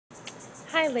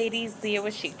Hi ladies, Leah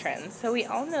with Chic Trends. So we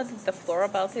all know that the floral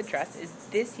belted dress is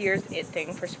this year's it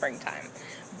thing for springtime.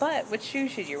 But what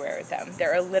shoes should you wear with them?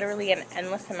 There are literally an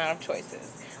endless amount of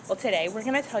choices. Well, today we're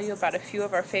going to tell you about a few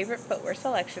of our favorite footwear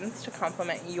selections to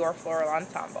complement your floral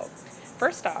ensemble.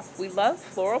 First off, we love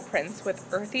floral prints with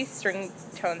earthy string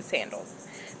tone sandals.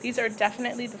 These are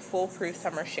definitely the foolproof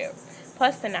summer shoe.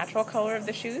 Plus, the natural color of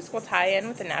the shoes will tie in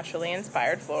with the naturally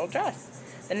inspired floral dress.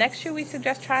 The next shoe we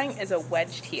suggest trying is a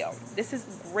wedged heel. This is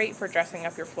great for dressing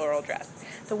up your floral dress.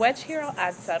 The wedged heel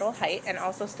adds subtle height and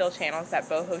also still channels that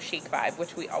boho chic vibe,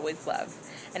 which we always love.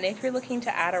 And if you're looking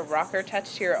to add a rocker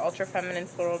touch to your ultra feminine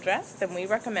floral dress, then we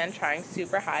recommend trying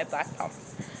super high black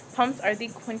pumps. Pumps are the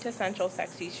quintessential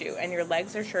sexy shoe, and your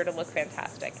legs are sure to look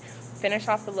fantastic. Finish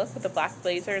off the look with a black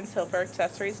blazer and silver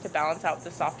accessories to balance out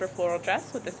the softer floral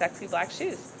dress with the sexy black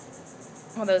shoes.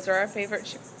 Well, those are our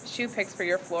favorite shoe picks for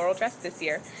your floral dress this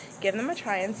year. Give them a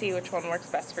try and see which one works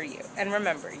best for you. And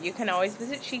remember, you can always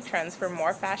visit Chic Trends for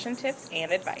more fashion tips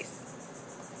and advice.